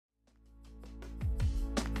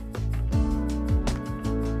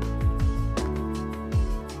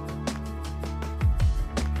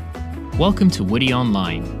Welcome to Woody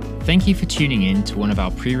Online. Thank you for tuning in to one of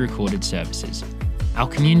our pre-recorded services. Our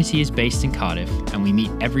community is based in Cardiff and we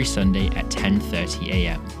meet every Sunday at 10:30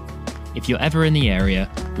 a.m. If you're ever in the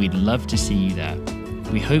area, we'd love to see you there.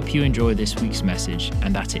 We hope you enjoy this week's message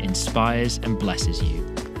and that it inspires and blesses you.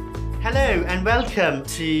 Hello and welcome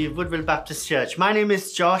to Woodville Baptist Church. My name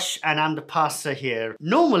is Josh and I'm the pastor here.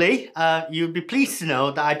 Normally, you'd be pleased to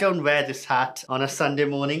know that I don't wear this hat on a Sunday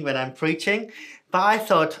morning when I'm preaching, but I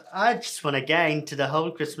thought I just want to get into the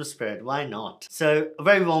whole Christmas spirit. Why not? So, a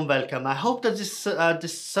very warm welcome. I hope that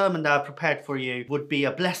this sermon that I prepared for you would be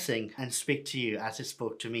a blessing and speak to you as it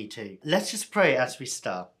spoke to me too. Let's just pray as we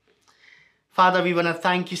start. Father, we want to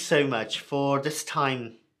thank you so much for this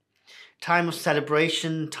time of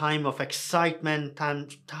celebration, time of excitement,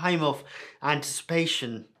 time of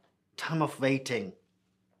anticipation, time of waiting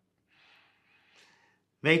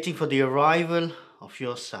for the arrival of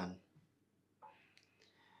your Son.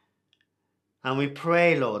 And we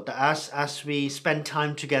pray, Lord, that as we spend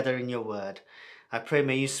time together in your word, I pray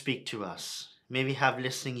may you speak to us. May we have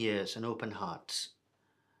listening ears and open hearts.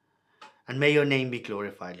 And may your name be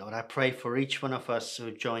glorified, Lord. I pray for each one of us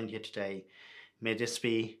who joined here today. May this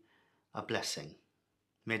be a blessing.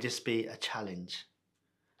 May this be a challenge.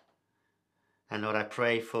 And Lord, I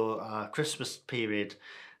pray for our Christmas period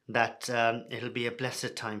that it'll be a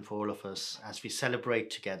blessed time for all of us as we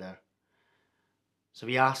celebrate together. So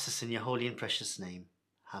we ask this in your holy and precious name.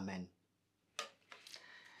 Amen.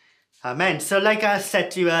 Amen. So like I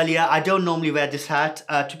said to you earlier, I don't normally wear this hat.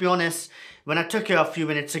 To be honest, when I took it off a few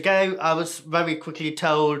minutes ago, I was very quickly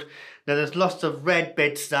told that there's lots of red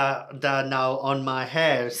bits that are now on my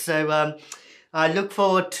hair. So I look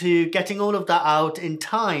forward to getting all of that out in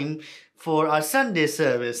time for our Sunday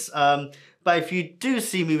service. But if you do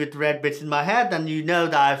see me with red bits in my hair, then you know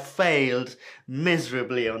that I failed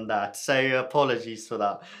miserably on that. So apologies for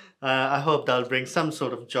that. I hope that'll bring some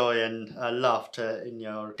sort of joy and laughter in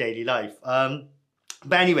your daily life.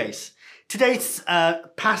 But anyways, today's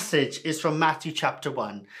passage is from Matthew chapter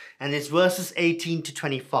 1 and it's verses 18 to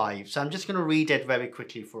 25. So I'm just going to read it very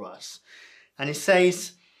quickly for us. And it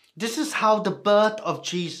says, "This is how the birth of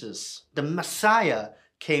Jesus, the Messiah,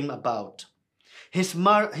 came about. His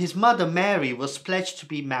mother Mary was pledged to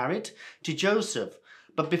be married to Joseph,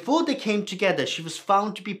 but before they came together, she was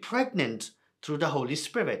found to be pregnant through the Holy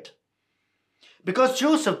Spirit. Because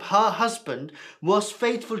Joseph, her husband, was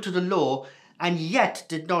faithful to the law and yet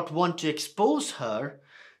did not want to expose her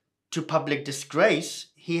to public disgrace,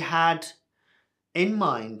 he had in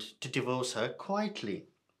mind to divorce her quietly.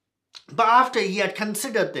 But after he had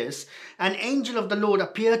considered this, an angel of the Lord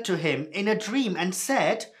appeared to him in a dream and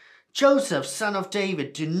said, 'Joseph, son of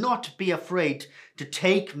David, do not be afraid to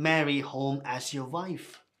take Mary home as your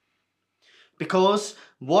wife, because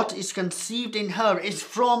what is conceived in her is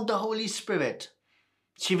from the Holy Spirit.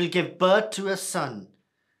 She will give birth to a son,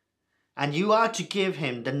 and you are to give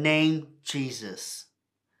him the name Jesus,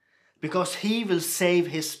 because he will save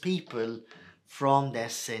his people from their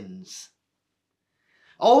sins.'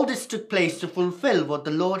 All this took place to fulfill what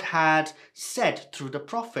the Lord had said through the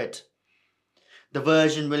prophet. 'The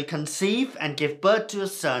virgin will conceive and give birth to a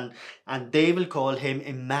son, and they will call him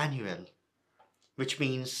Emmanuel,' which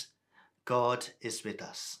means God is with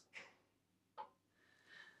us."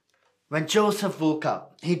 When Joseph woke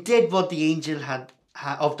up, he did what the angel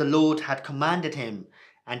of the Lord had commanded him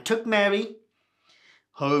and took Mary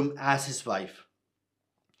home as his wife.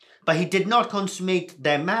 But he did not consummate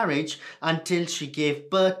their marriage until she gave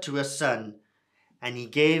birth to a son, and he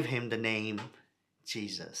gave him the name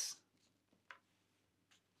Jesus.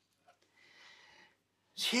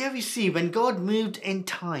 Here we see when God moved in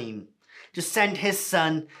time to send his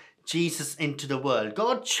son Jesus into the world,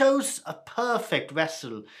 God chose a perfect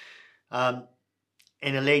vessel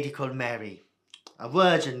in a lady called Mary, a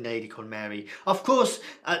virgin lady called Mary. Of course,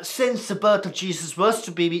 since the birth of Jesus was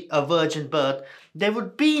to be a virgin birth, there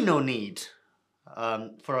would be no need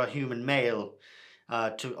for a human male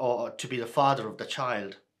to be the father of the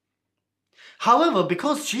child. However,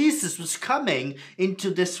 because Jesus was coming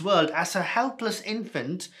into this world as a helpless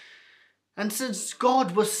infant, and since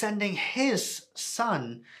God was sending his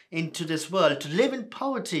son into this world to live in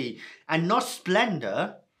poverty and not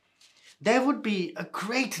splendor, there would be a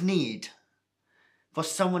great need for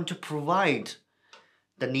someone to provide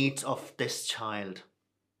the needs of this child.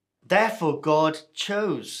 Therefore, God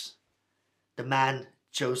chose the man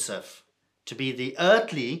Joseph to be the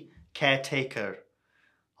earthly caretaker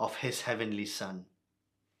of his heavenly son.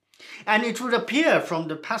 And it would appear from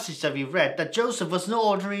the passage that we read that Joseph was no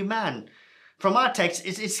ordinary man. From our text,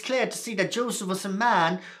 it's clear to see that Joseph was a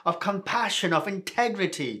man of compassion, of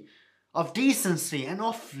integrity, of decency, and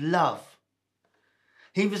of love.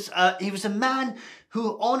 He was a man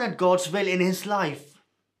who honored God's will in his life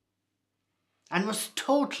and was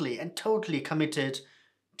totally and totally committed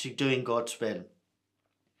to doing God's will.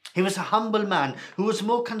 He was a humble man who was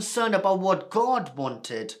more concerned about what God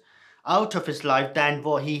wanted out of his life than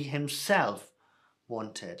what he himself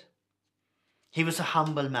wanted. He was a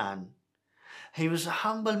humble man. He was a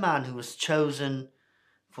humble man who was chosen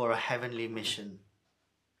for a heavenly mission.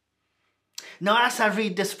 Now, as I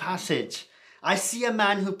read this passage, I see a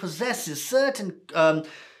man who possesses certain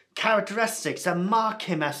characteristics that mark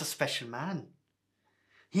him as a special man.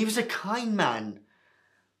 He was a kind man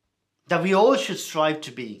that we all should strive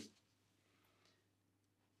to be.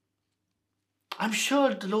 I'm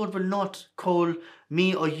sure the Lord will not call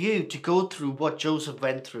me or you to go through what Joseph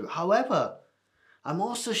went through. However, I'm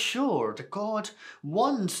also sure that God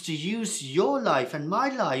wants to use your life and my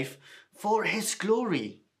life for his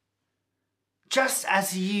glory, just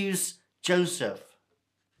as he used Joseph.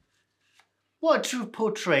 What a true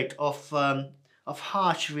portrait of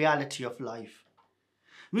harsh reality of life.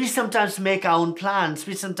 We sometimes make our own plans.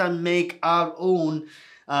 We sometimes make our own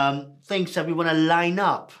things that we want to line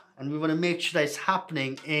up, and we want to make sure that it's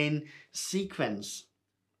happening in sequence.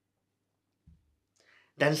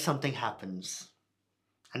 Then something happens,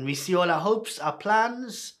 and we see all our hopes, our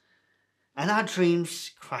plans, and our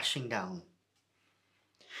dreams crashing down.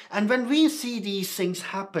 And when we see these things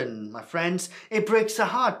happen, my friends, it breaks our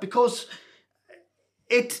heart, because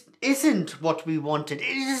it isn't what we wanted. It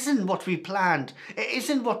isn't what we planned. It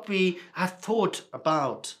isn't what we had thought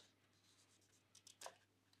about.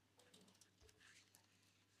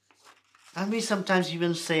 And we sometimes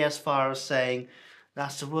even say as far as saying,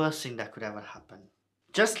 that's the worst thing that could ever happen.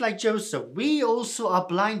 Just like Joseph, we also are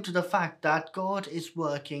blind to the fact that God is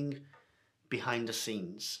working behind the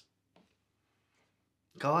scenes.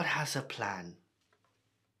 God has a plan.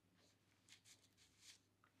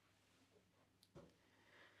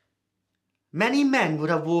 Many men would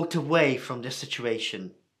have walked away from this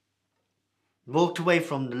situation, walked away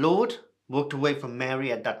from the Lord, walked away from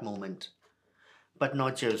Mary at that moment, but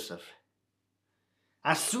not Joseph.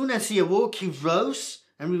 As soon as he awoke, he rose,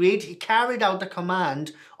 and we read he carried out the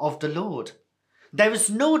command of the Lord. There is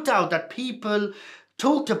no doubt that people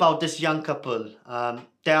talked about this young couple.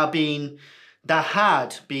 They had been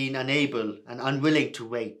unable and unwilling to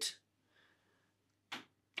wait.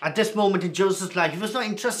 At this moment in Joseph's life, he was not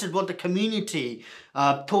interested in what the community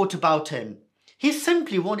thought about him. He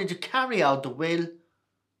simply wanted to carry out the will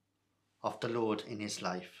of the Lord in his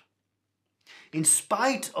life. In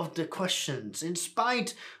spite of the questions, in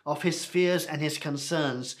spite of his fears and his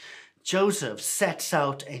concerns, Joseph sets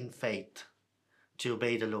out in faith to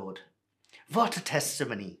obey the Lord. What a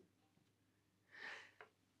testimony!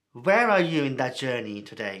 Where are you in that journey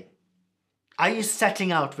today? Are you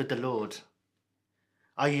setting out with the Lord?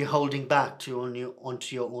 Are you holding back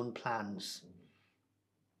onto your own plans?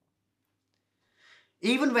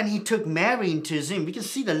 Even when he took Mary into his room, we can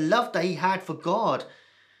see the love that he had for God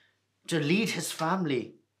to lead his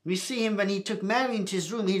family. We see him when he took Mary into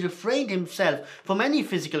his room, he refrained himself from any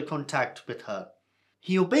physical contact with her.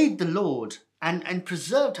 He obeyed the Lord and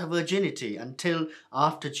preserved her virginity until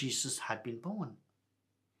after Jesus had been born.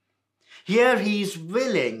 Here he is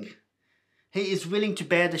willing to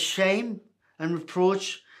bear the shame and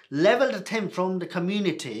reproach leveled at him from the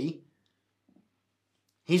community.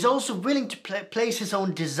 He's also willing to place his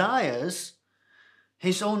own desires,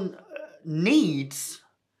 his own needs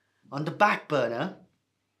on the back burner,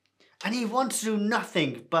 and he wants to do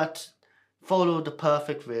nothing but follow the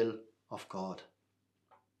perfect will of God.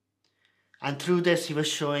 And through this, he was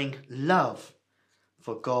showing love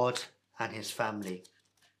for God and his family.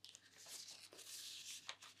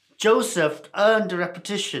 Joseph earned the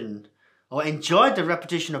reputation, or enjoyed the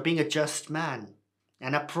reputation, of being a just man,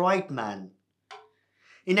 an upright man.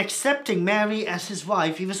 In accepting Mary as his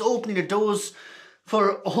wife, he was opening the doors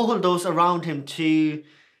for all those around him to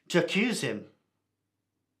accuse him.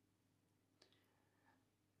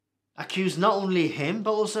 Accuse not only him,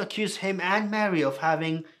 but also accuse him and Mary of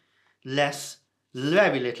having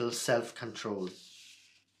very little self-control.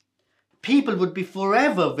 People would be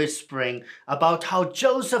forever whispering about how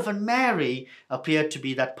Joseph and Mary appeared to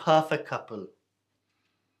be that perfect couple.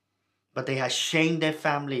 But they had shamed their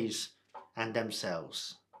families and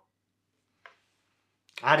themselves.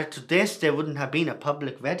 Added to this, there wouldn't have been a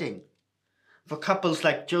public wedding. For couples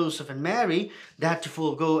like Joseph and Mary, they had to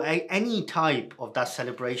forego any type of that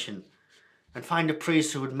celebration and find a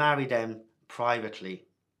priest who would marry them privately.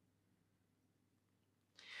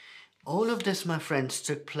 All of this, my friends,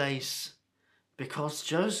 took place because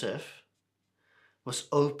Joseph was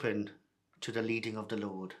open to the leading of the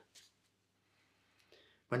Lord.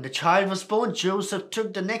 When the child was born, Joseph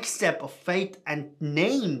took the next step of faith and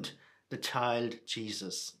named the child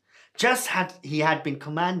Jesus, just as he had been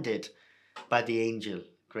commanded by the angel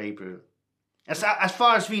Gabriel. As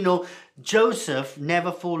far as we know, Joseph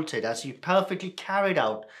never faltered as he perfectly carried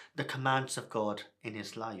out the commands of God in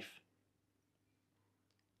his life.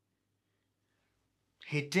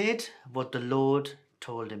 He did what the Lord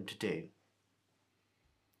told him to do.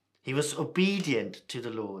 He was obedient to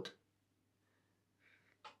the Lord.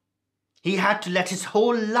 He had to let his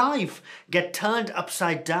whole life get turned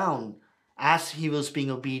upside down as he was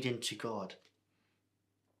being obedient to God.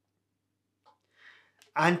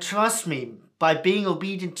 And trust me, by being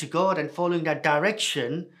obedient to God and following that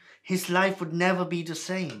direction, his life would never be the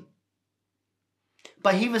same.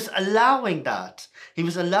 But he was allowing that. He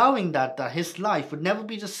was allowing that his life would never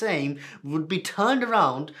be the same, would be turned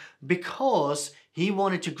around, because he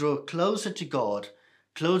wanted to grow closer to God,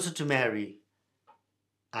 closer to Mary,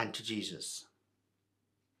 and to Jesus.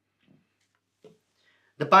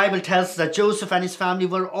 The Bible tells us that Joseph and his family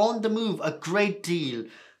were on the move a great deal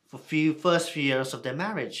for first few years of their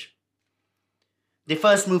marriage. They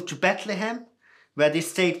first moved to Bethlehem, where they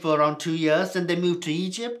stayed for around 2 years. Then they moved to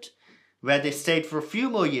Egypt, where they stayed for a few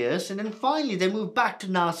more years. And then finally they moved back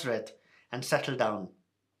to Nazareth and settled down.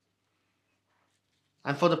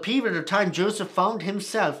 And for the period of time, Joseph found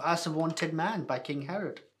himself as a wanted man by King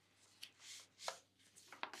Herod.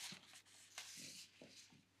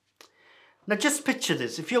 Now just picture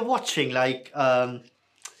this. If you're watching like a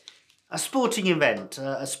sporting event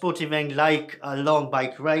like a long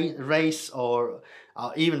bike race or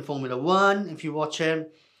even Formula One, if you watch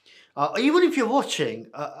it, even if you're watching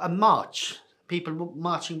a march, people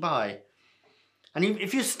marching by, and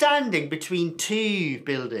if you're standing between two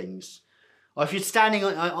buildings, or if you're standing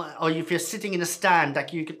or if you're sitting in a stand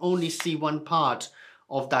that you can only see one part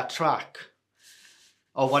of that track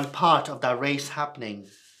or one part of that race happening,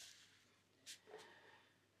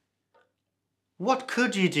 what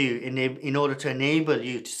could you do in order to enable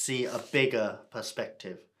you to see a bigger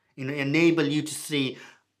perspective, enable you to see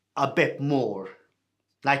a bit more?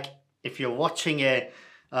 Like if you're watching it,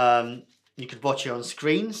 you could watch it on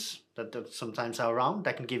screens that sometimes are around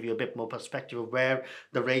that can give you a bit more perspective of where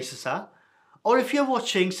the races are. Or if you're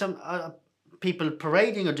watching some people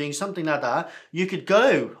parading or doing something like that, you could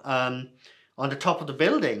go on the top of the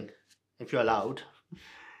building, if you're allowed,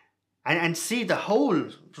 and see the whole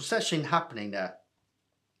procession happening there.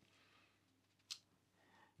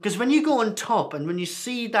 Because when you go on top and when you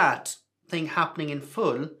see that thing happening in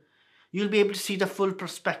full, you'll be able to see the full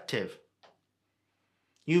perspective.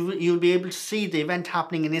 You'll be able to see the event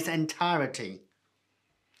happening in its entirety.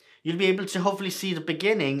 You'll be able to hopefully see the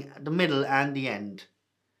beginning, the middle and the end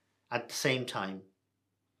at the same time.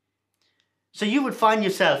 So you would find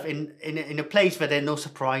yourself in a place where there are no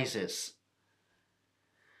surprises.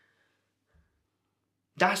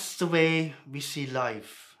 That's the way we see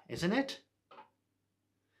life, isn't it?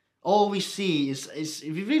 All we see is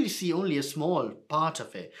we really see only a small part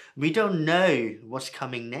of it. We don't know what's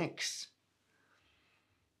coming next.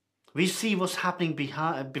 We see what's happening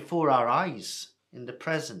before our eyes in the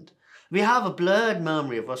present. We have a blurred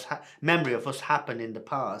memory of what's happened in the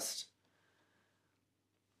past.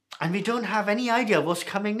 And we don't have any idea of what's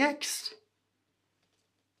coming next.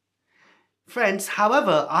 Friends,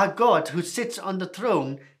 however, our God who sits on the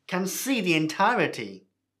throne can see the entirety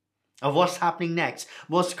of what's happening next,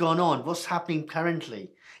 what's gone on, what's happening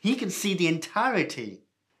currently. He can see the entirety.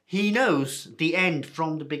 He knows the end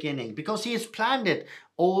from the beginning because he has planned it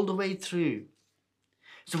all the way through.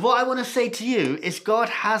 So what I want to say to you is God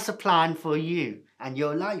has a plan for you and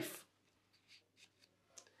your life.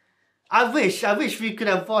 I wish we could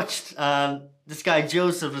have watched this guy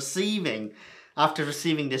Joseph after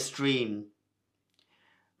receiving this dream.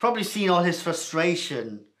 Probably seen all his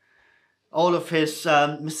frustration, all of his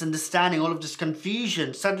misunderstanding, all of this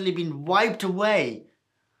confusion suddenly been wiped away.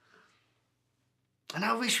 And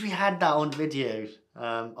I wish we had that on video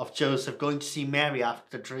of Joseph going to see Mary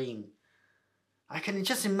after the dream. I can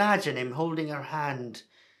just imagine him holding her hand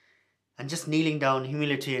and just kneeling down in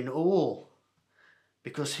humility and awe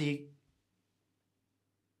because he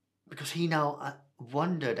now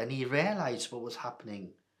wondered and he realized what was happening.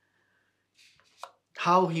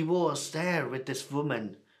 How he was there with this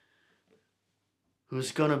woman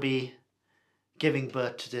who's going to be giving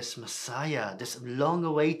birth to this Messiah, this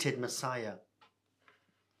long-awaited Messiah.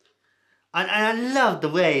 And I love the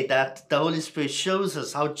way that the Holy Spirit shows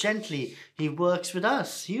us how gently he works with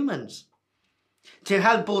us, humans. To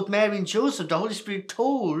help both Mary and Joseph, the Holy Spirit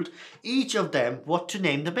told each of them what to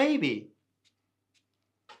name the baby.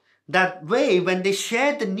 That way, when they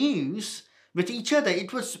shared the news with each other,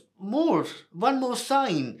 it was one more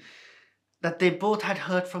sign that they both had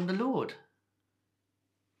heard from the Lord.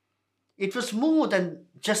 It was more than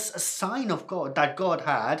just a sign of God that God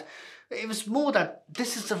had. It was more that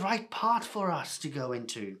this is the right path for us to go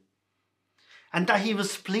into. And that he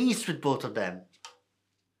was pleased with both of them.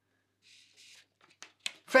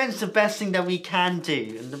 Friends, the best thing that we can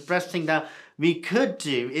do and the best thing that we could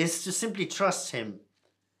do is to simply trust him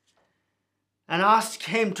and ask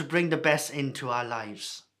him to bring the best into our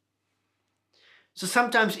lives. So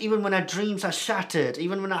sometimes even when our dreams are shattered,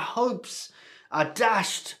 even when our hopes are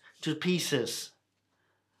dashed to pieces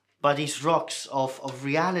by these rocks of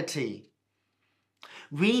reality,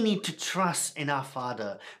 we need to trust in our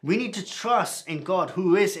Father. We need to trust in God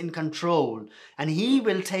who is in control, and he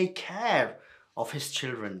will take care of his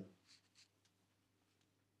children.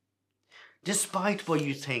 Despite what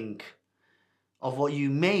you think, of what you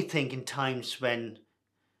may think in times when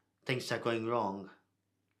things are going wrong.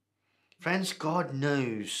 Friends, God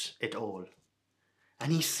knows it all.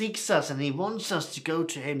 And he seeks us and he wants us to go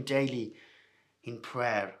to him daily in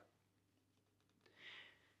prayer.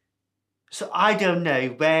 So I don't know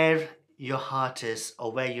where your heart is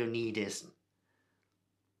or where your need is.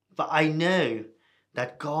 But I know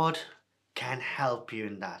that God can help you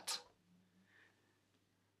in that.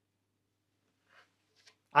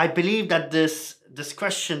 I believe that this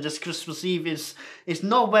question, this Christmas Eve, is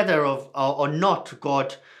not whether or not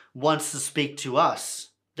God wants to speak to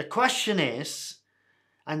us. The question is,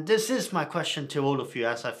 and this is my question to all of you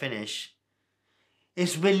as I finish,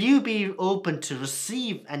 is will you be open to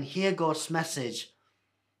receive and hear God's message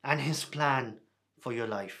and his plan for your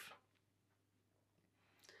life?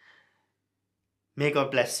 May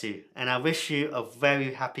God bless you, and I wish you a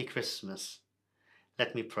very happy Christmas.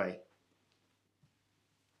 Let me pray.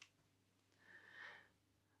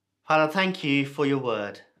 Father, thank you for your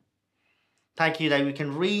word. Thank you that we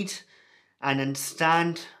can read and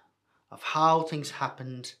understand of how things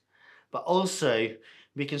happened, but also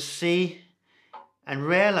we can see and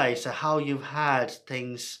realize how you've had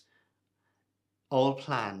things all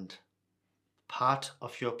planned, part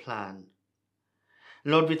of your plan.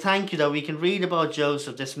 Lord, we thank you that we can read about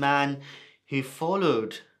Joseph, this man who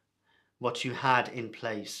followed what you had in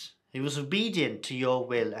place. He was obedient to your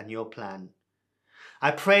will and your plan. I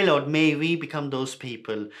pray, Lord, may we become those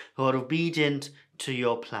people who are obedient to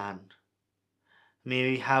your plan. May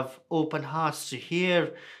we have open hearts to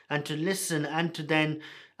hear and to listen and to then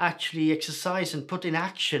actually exercise and put in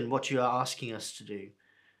action what you are asking us to do.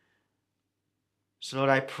 So, Lord,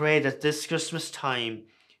 I pray that this Christmas time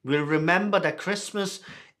we'll remember that Christmas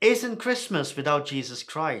isn't Christmas without Jesus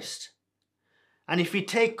Christ. And if we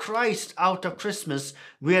take Christ out of Christmas,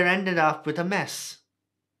 we're ended up with a mess.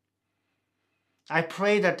 I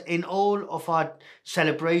pray that in all of our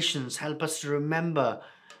celebrations, help us to remember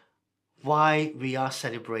why we are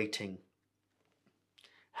celebrating.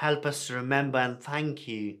 Help us to remember and thank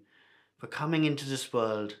you for coming into this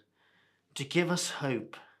world to give us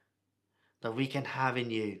hope that we can have in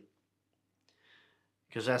you.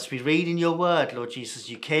 Because as we read in your word, Lord Jesus,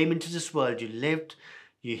 you came into this world, you lived,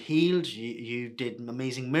 you healed, you did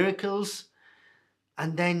amazing miracles,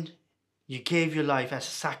 and then you gave your life as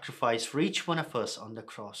a sacrifice for each one of us on the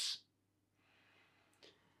cross.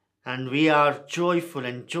 And we are joyful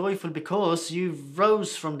because you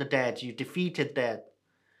rose from the dead, you defeated death,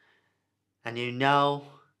 and you're now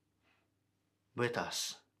with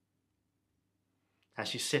us.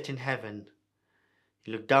 As you sit in heaven,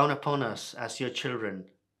 you look down upon us as your children.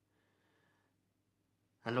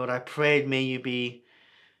 And Lord, I pray, may you be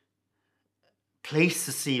pleased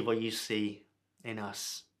to see what you see in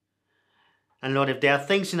us. And Lord, if there are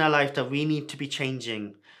things in our life that we need to be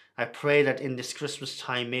changing, I pray that in this Christmas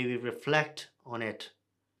time, may we reflect on it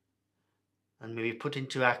and may we put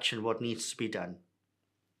into action what needs to be done.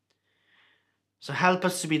 So help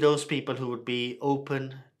us to be those people who would be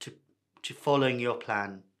open to following your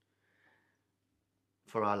plan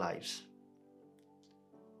for our lives.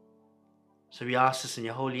 So we ask this in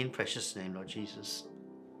your holy and precious name, Lord Jesus.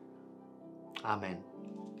 Amen.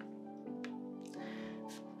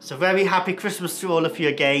 So very happy Christmas to all of you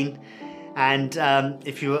again. And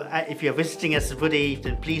if you're visiting us at Woody,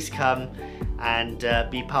 then please come and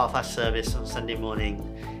be part of our service on Sunday morning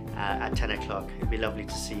at 10 o'clock. It'd be lovely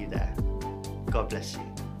to see you there. God bless you.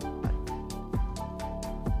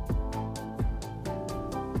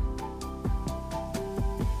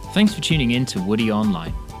 Thanks for tuning in to Woody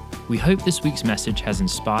Online. We hope this week's message has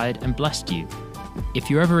inspired and blessed you. If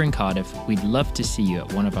you're ever in Cardiff, we'd love to see you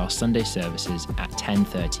at one of our Sunday services at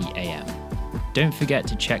 10:30 a.m. Don't forget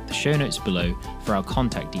to check the show notes below for our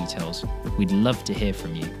contact details. We'd love to hear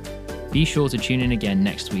from you. Be sure to tune in again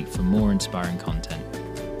next week for more inspiring content.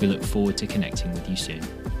 We look forward to connecting with you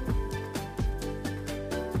soon.